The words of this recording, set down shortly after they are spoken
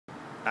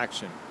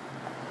Action.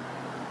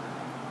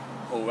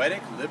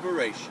 Poetic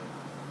liberation.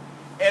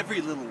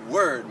 Every little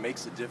word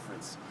makes a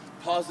difference.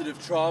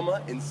 Positive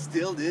trauma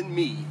instilled in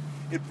me.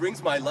 It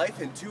brings my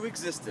life into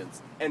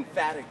existence,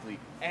 emphatically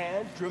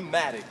and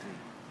dramatically.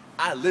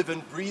 I live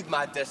and breathe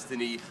my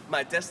destiny.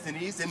 My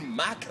destiny's in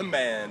my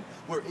command.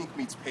 Where ink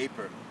meets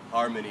paper,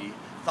 harmony.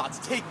 Thoughts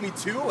take me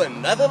to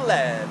another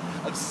land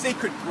of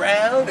sacred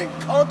ground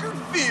and conquered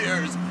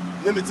fears.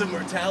 Limits of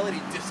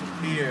mortality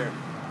disappear.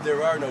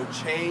 There are no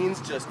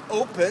chains, just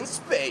open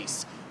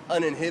space.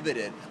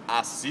 Uninhibited,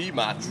 I see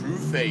my true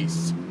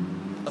face.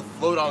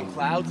 Afloat on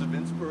clouds of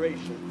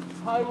inspiration.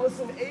 Timeless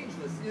and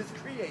ageless is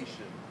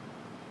creation.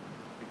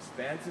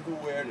 Expansive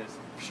awareness,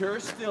 pure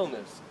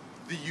stillness,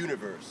 the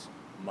universe,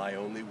 my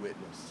only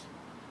witness.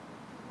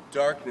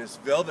 Darkness,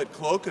 velvet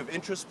cloak of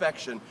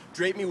introspection,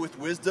 drape me with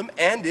wisdom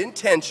and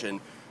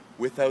intention.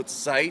 Without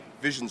sight,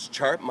 visions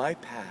chart my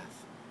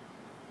path.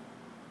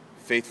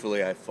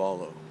 Faithfully I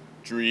follow,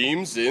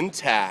 dreams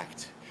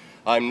intact.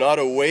 I'm not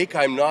awake,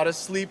 I'm not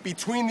asleep.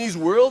 Between these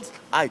worlds,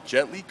 I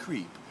gently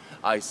creep.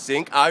 I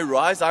sink, I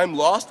rise, I'm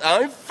lost,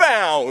 I'm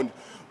found.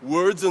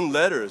 Words and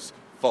letters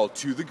fall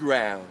to the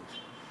ground.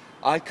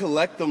 I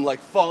collect them like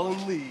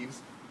fallen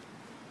leaves,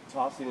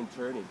 tossing and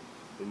turning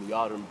in the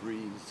autumn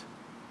breeze.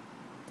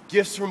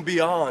 Gifts from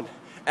beyond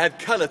add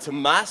color to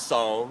my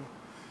song,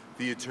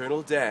 the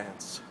eternal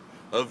dance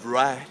of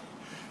right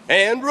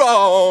and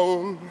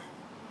wrong.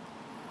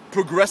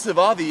 Progressive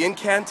are the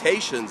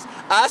incantations.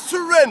 I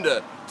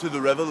surrender to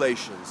the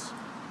revelations.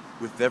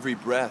 With every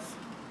breath,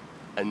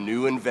 a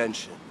new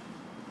invention.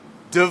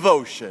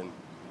 Devotion,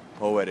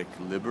 poetic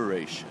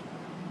liberation.